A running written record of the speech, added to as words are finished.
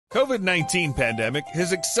COVID-19 pandemic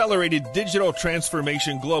has accelerated digital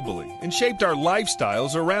transformation globally and shaped our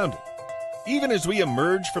lifestyles around it. Even as we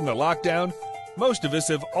emerge from the lockdown, most of us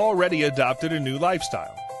have already adopted a new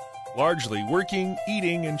lifestyle, largely working,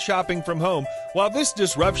 eating, and shopping from home. While this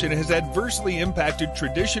disruption has adversely impacted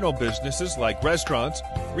traditional businesses like restaurants,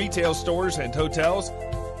 retail stores, and hotels,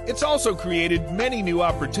 it's also created many new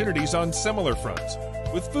opportunities on similar fronts,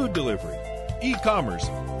 with food delivery, e-commerce,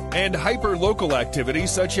 and hyper-local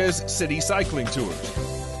activities such as city cycling tours.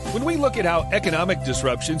 When we look at how economic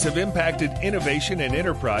disruptions have impacted innovation and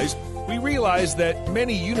enterprise, we realize that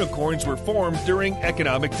many unicorns were formed during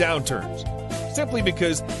economic downturns, simply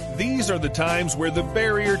because these are the times where the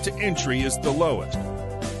barrier to entry is the lowest.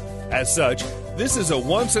 As such, this is a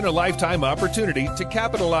once-in-a-lifetime opportunity to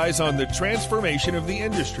capitalize on the transformation of the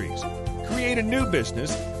industries, create a new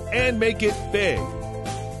business, and make it big.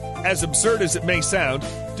 As absurd as it may sound,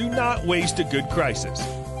 do not waste a good crisis.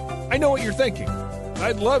 I know what you're thinking.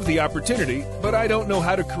 I'd love the opportunity, but I don't know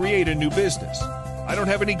how to create a new business. I don't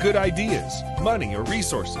have any good ideas, money, or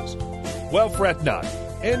resources. Well, fret not.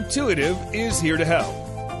 NTUitive is here to help.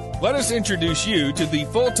 Let us introduce you to the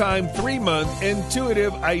full-time 3-month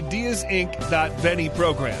NTUitive ideasinc.veni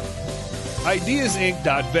program.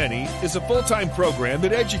 Ideasinc.veni is a full-time program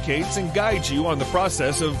that educates and guides you on the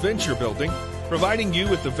process of venture building, providing you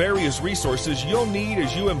with the various resources you'll need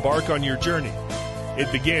as you embark on your journey. It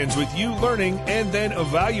begins with you learning and then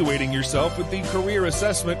evaluating yourself with the Career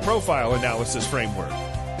Assessment Profile Analysis Framework.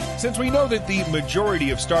 Since we know that the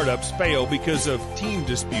majority of startups fail because of team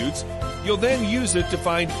disputes, you'll then use it to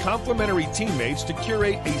find complementary teammates to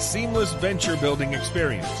curate a seamless venture building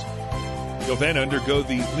experience. You'll then undergo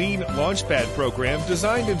the Lean Launchpad program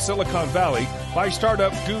designed in Silicon Valley by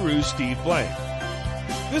startup guru Steve Blank.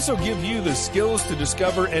 This will give you the skills to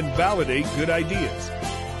discover and validate good ideas.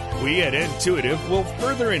 We at NTUitive will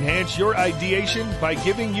further enhance your ideation by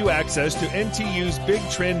giving you access to NTU's big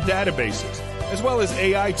trend databases, as well as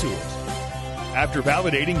AI tools. After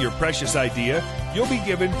validating your precious idea, you'll be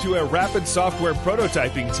given to a rapid software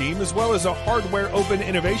prototyping team as well as a hardware open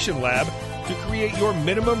innovation lab to create your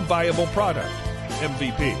minimum viable product,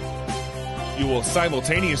 MVP. You will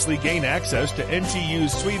simultaneously gain access to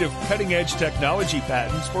NTU's suite of cutting-edge technology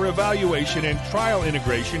patents for evaluation and trial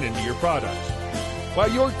integration into your products.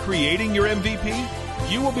 While you're creating your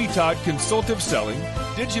MVP, you will be taught consultative selling,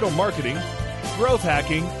 digital marketing, growth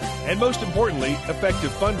hacking, and most importantly,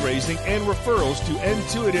 effective fundraising and referrals to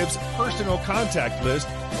NTUitive's personal contact list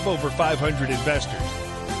of over 500 investors.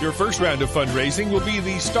 Your first round of fundraising will be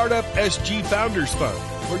the Startup.sg Founders Fund,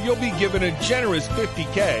 where you'll be given a generous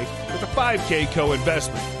 $50K with a $5K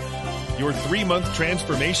co-investment. Your 3-month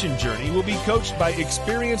transformation journey will be coached by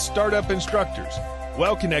experienced startup instructors,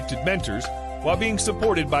 well-connected mentors, while being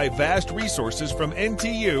supported by vast resources from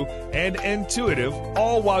NTU and NTUitive,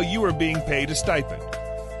 all while you are being paid a stipend.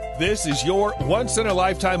 This is your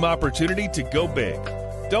once-in-a-lifetime opportunity to go big.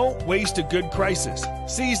 Don't waste a good crisis.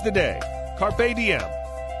 Seize the day. Carpe diem.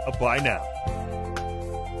 Apply now.